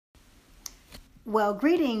Well,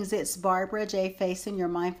 greetings. It's Barbara J. Faison, your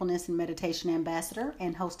mindfulness and meditation ambassador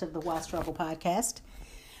and host of the Why Struggle podcast.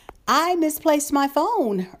 I misplaced my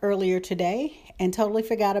phone earlier today and totally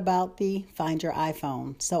forgot about the Find Your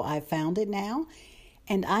iPhone. So I found it now,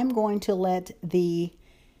 and I'm going to let the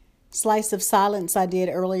slice of silence I did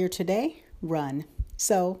earlier today run.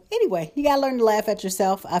 So anyway, you got to learn to laugh at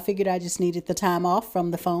yourself. I figured I just needed the time off from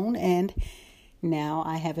the phone, and now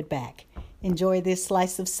I have it back. Enjoy this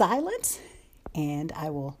slice of silence, and I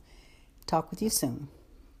will talk with you soon.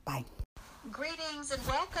 Bye. Greetings and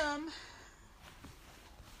welcome.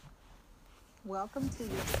 Welcome to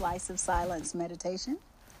your Slice of Silence meditation.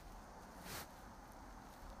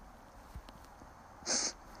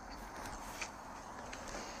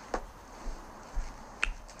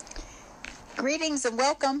 Greetings and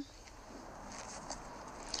welcome.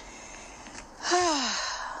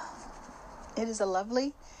 It is a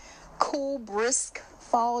lovely, cool, brisk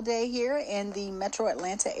fall day here in the metro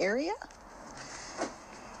Atlanta area.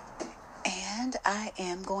 And I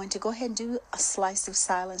am going to go ahead and do a slice of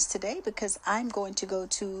silence today because I'm going to go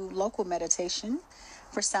to local meditation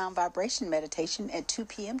for sound vibration meditation at 2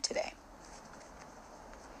 p.m. today.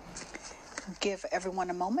 Give everyone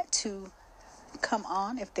a moment to come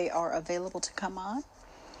on if they are available to come on.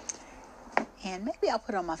 And maybe I'll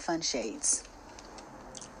put on my fun shades.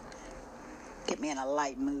 Get me in a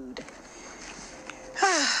light mood.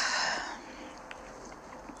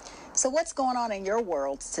 So what's going on in your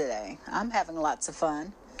worlds today? I'm having lots of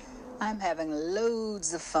fun. I'm having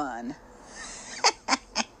loads of fun.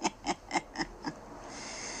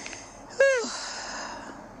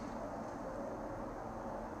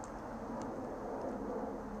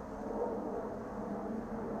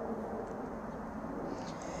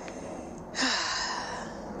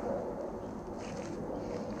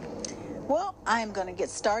 Well, I am going to get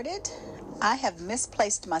started. I have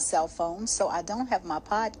misplaced my cell phone, so I don't have my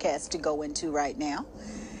podcast to go into right now.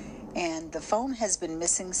 And the phone has been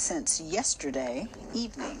missing since yesterday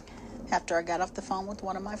evening after I got off the phone with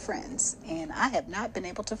one of my friends. And I have not been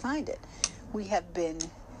able to find it. We have been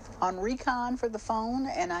on recon for the phone,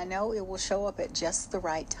 and I know it will show up at just the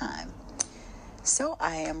right time. So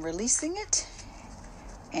I am releasing it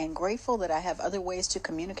and grateful that I have other ways to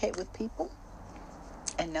communicate with people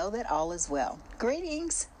and know that all is well.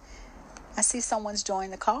 Greetings. I see someone's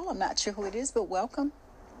joined the call. I'm not sure who it is, but welcome.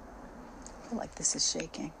 I feel like this is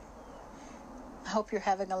shaking. I hope you're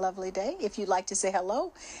having a lovely day. If you'd like to say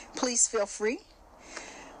hello, please feel free.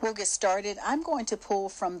 We'll get started. I'm going to pull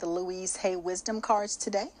from the Louise Hay Wisdom cards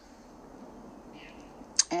today.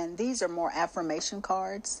 And these are more affirmation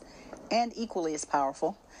cards and equally as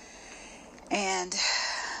powerful. And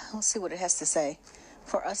let's see what it has to say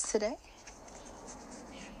for us today.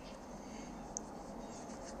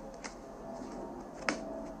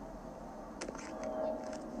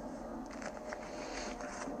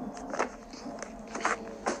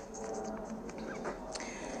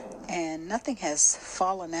 And nothing has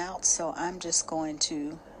fallen out, so I'm just going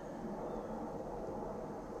to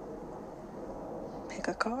pick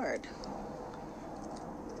a card.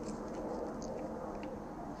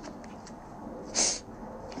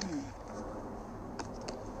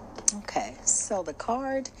 Okay, so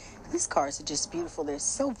these cards are just beautiful. They're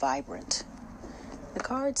so vibrant. The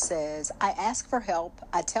card says, I ask for help,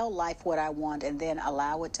 I tell life what I want, and then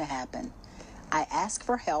allow it to happen. I ask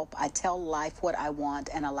for help, I tell life what I want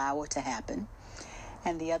and allow it to happen.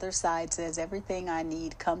 And the other side says, everything I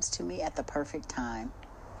need comes to me at the perfect time.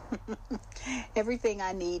 Everything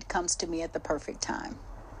I need comes to me at the perfect time.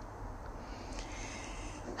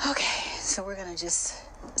 Okay, so we're going to just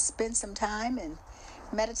spend some time and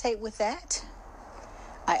meditate with that.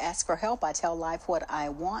 I ask for help, I tell life what I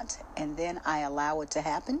want, and then I allow it to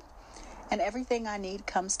happen. And everything I need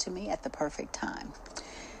comes to me at the perfect time.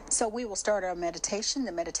 So we will start our meditation.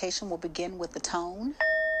 The meditation will begin with the tone.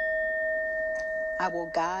 I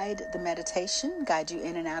will guide you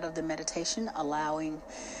in and out of the meditation, allowing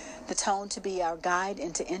the tone to be our guide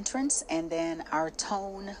into entrance, and then our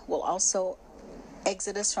tone will also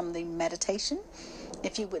exit us from the meditation.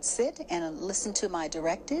 If you would sit and listen to my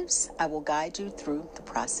directives, I will guide you through the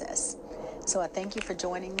process. So I thank you for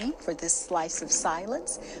joining me for this slice of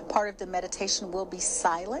silence. Part of the meditation will be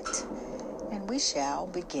silent. And we shall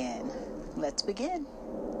begin. Let's begin.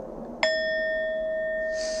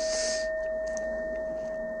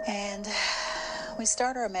 And we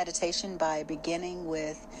start our meditation by beginning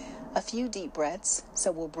with a few deep breaths.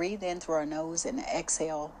 So we'll breathe in through our nose and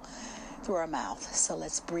exhale through our mouth. So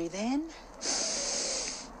let's breathe in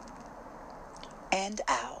and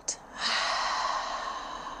out.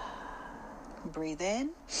 Breathe in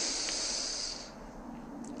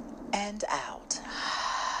and out.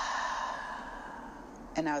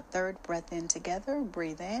 And our third breath in together,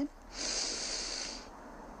 breathe in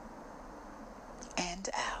and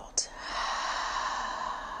out.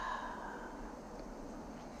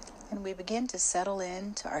 And we begin to settle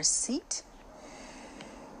into our seat.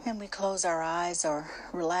 And we close our eyes or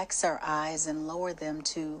relax our eyes and lower them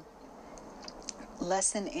to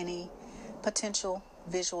lessen any potential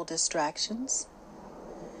visual distractions.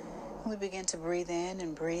 We begin to breathe in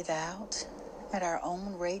and breathe out at our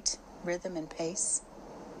own rate, rhythm, and pace.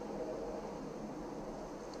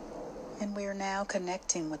 And we are now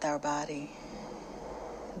connecting with our body,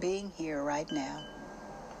 being here right now.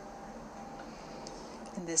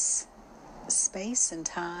 In this space and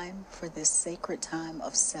time for this sacred time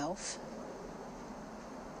of self,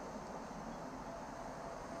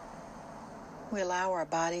 we allow our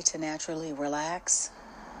body to naturally relax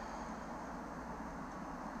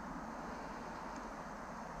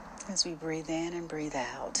as we breathe in and breathe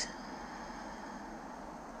out.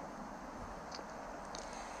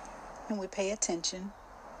 And we pay attention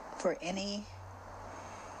for any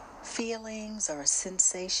feelings or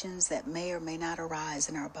sensations that may or may not arise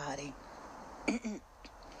in our body.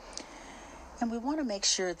 And we want to make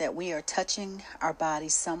sure that we are touching our body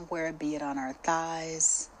somewhere, be it on our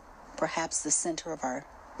thighs, perhaps the center of our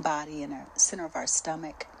body and the center of our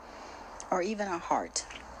stomach, or even our heart.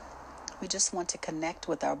 We just want to connect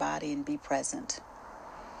with our body and be present.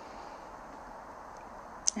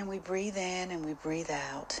 And we breathe in and we breathe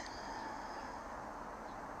out.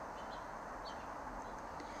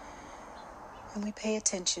 And we pay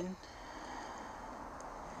attention.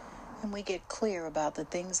 And we get clear about the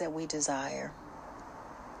things that we desire.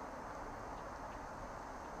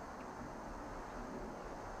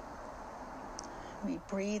 We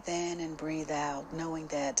breathe in and breathe out, knowing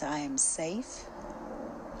that I am safe,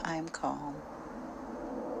 I am calm,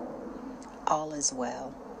 all is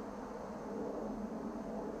well.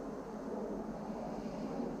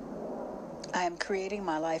 I am creating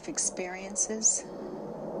my life experiences.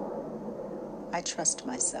 I trust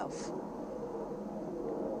myself.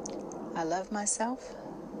 I love myself.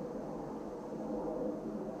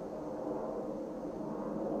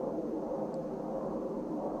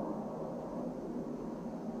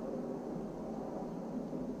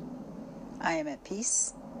 I am at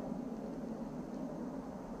peace.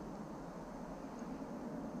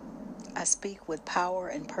 I speak with power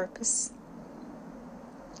and purpose.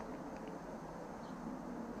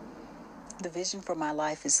 The vision for my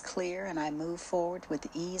life is clear, and I move forward with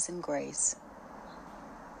ease and grace.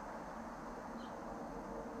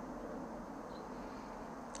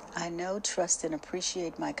 I know, trust, and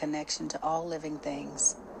appreciate my connection to all living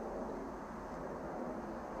things.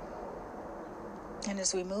 And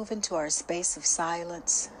as we move into our space of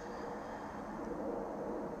silence,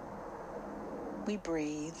 we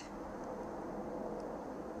breathe.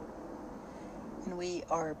 And we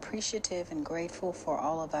are appreciative and grateful for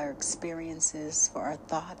all of our experiences, for our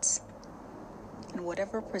thoughts, and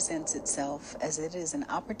whatever presents itself, as it is an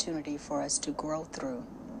opportunity for us to grow through.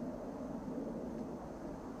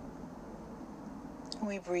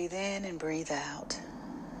 We breathe in and breathe out,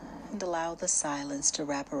 and allow the silence to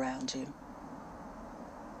wrap around you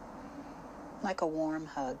like a warm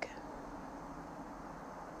hug.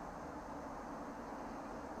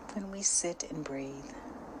 And we sit and breathe.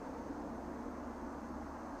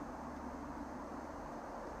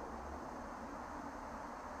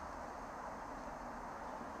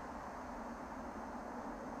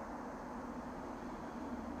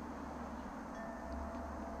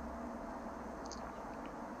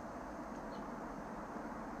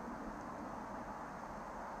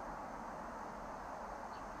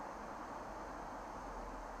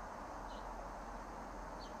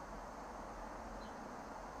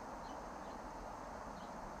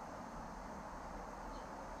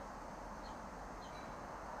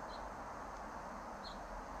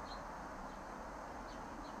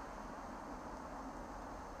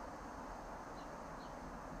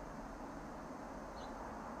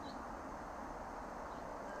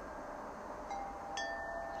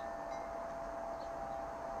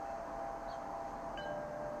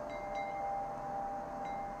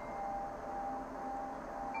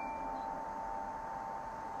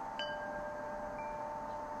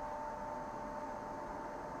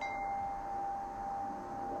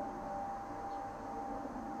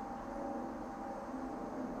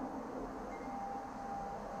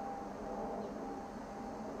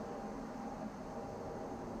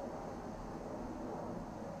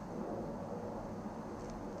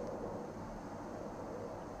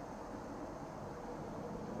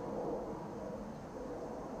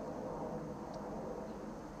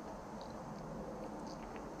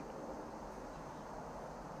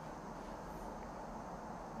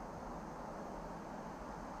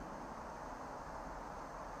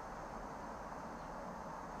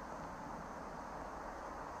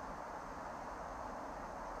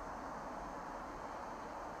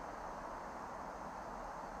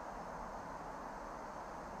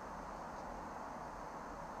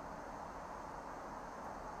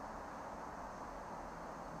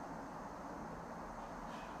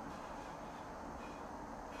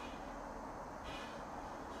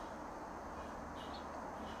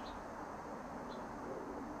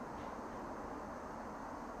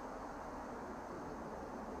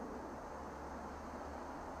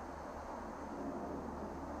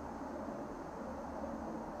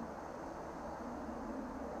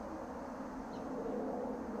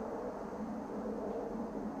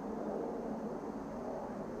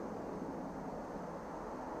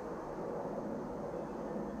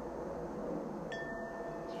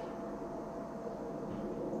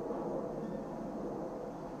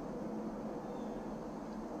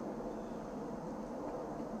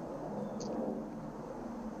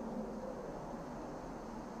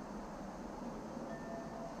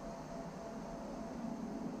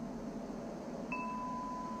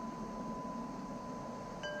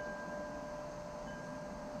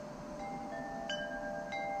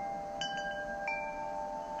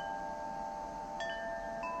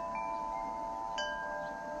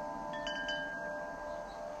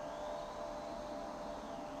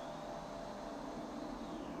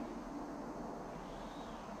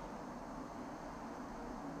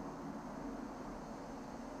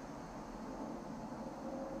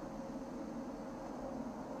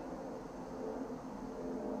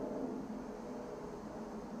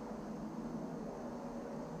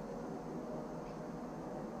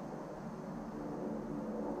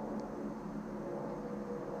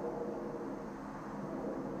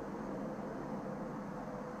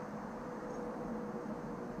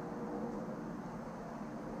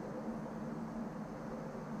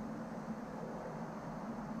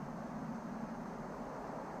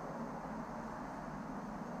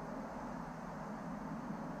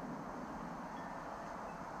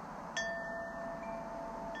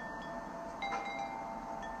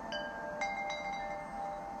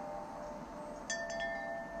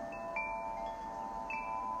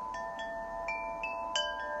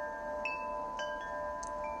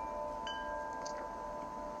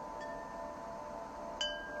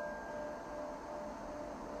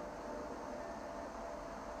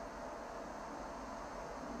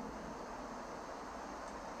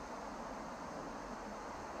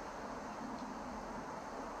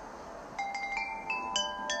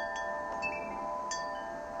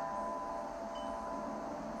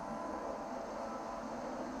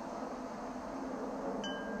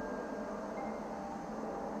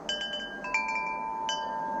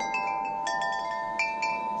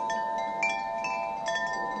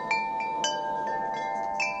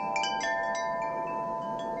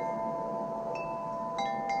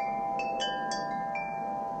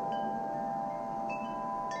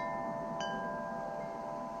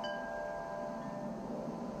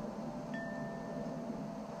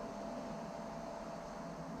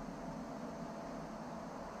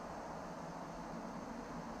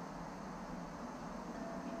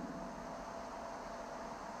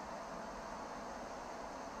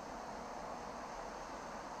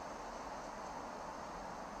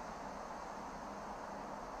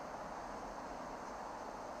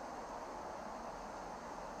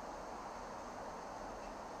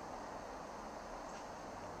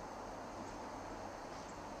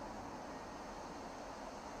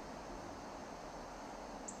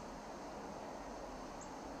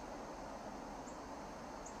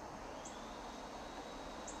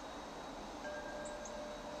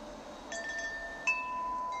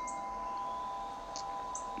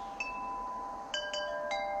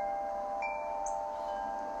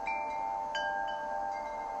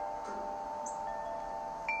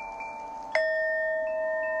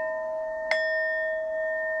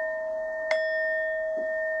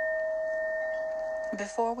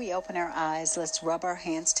 Before we open our eyes, let's rub our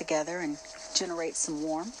hands together and generate some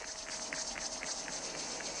warmth.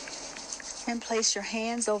 And place your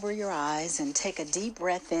hands over your eyes and take a deep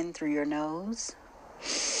breath in through your nose.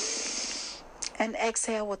 And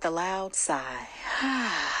exhale with a loud sigh.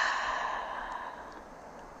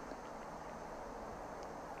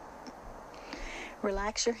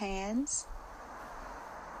 Relax your hands.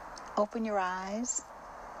 Open your eyes.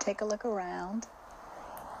 Take a look around.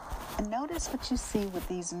 And notice what you see with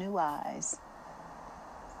these new eyes.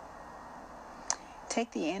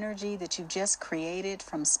 Take the energy that you've just created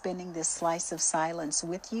from spending this slice of silence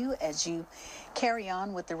with you as you carry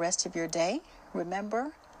on with the rest of your day.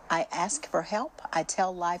 Remember, I ask for help, I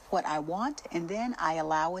tell life what I want, and then I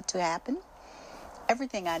allow it to happen.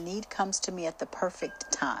 Everything I need comes to me at the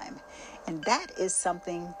perfect time. And that is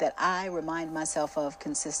something that I remind myself of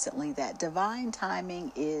consistently, that divine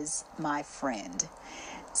timing is my friend.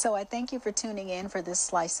 So I thank you for tuning in for this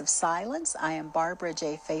slice of silence. I am Barbara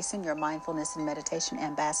J. Faison, your mindfulness and meditation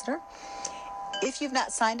ambassador. If you've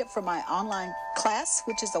not signed up for my online class,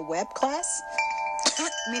 which is a web class,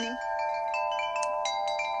 meaning,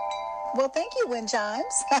 well, thank you, Wind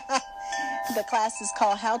Chimes. The class is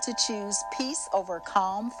called How to Choose Peace Over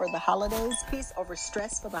Calm for the Holidays, Peace Over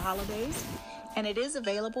Stress for the Holidays. And it is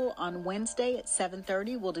available on Wednesday at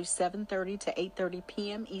 7:30. We'll do 7:30 to 8:30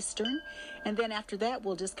 p.m. Eastern. And then after that,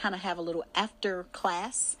 we'll just kind of have a little after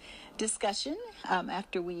class discussion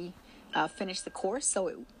after we finish the course. So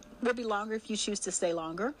it will be longer if you choose to stay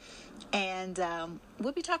longer. And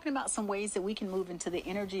we'll be talking about some ways that we can move into the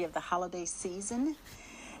energy of the holiday season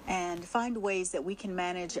and find ways that we can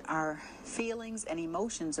manage our feelings and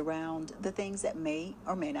emotions around the things that may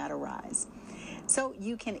or may not arise. So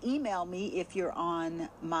you can email me if you're on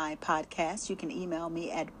my podcast. You can email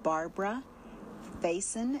me at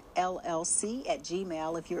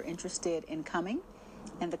BarbaraFaisonLLC@gmail.com if you're interested in coming.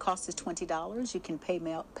 And the cost is $20. You can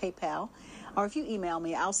PayPal. Or if you email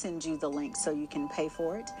me, I'll send you the link so you can pay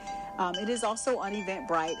for it. It is also on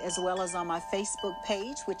Eventbrite as well as on my Facebook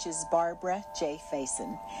page, which is Barbara J.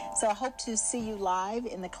 Faison. So I hope to see you live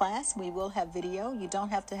in the class. We will have video. You don't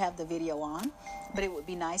have to have the video on, but it would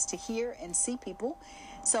be nice to hear and see people.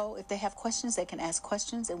 So if they have questions, they can ask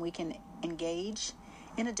questions and we can engage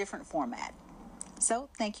in a different format. So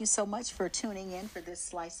thank you so much for tuning in for this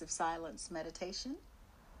Slice of Silence meditation.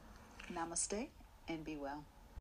 Namaste and be well.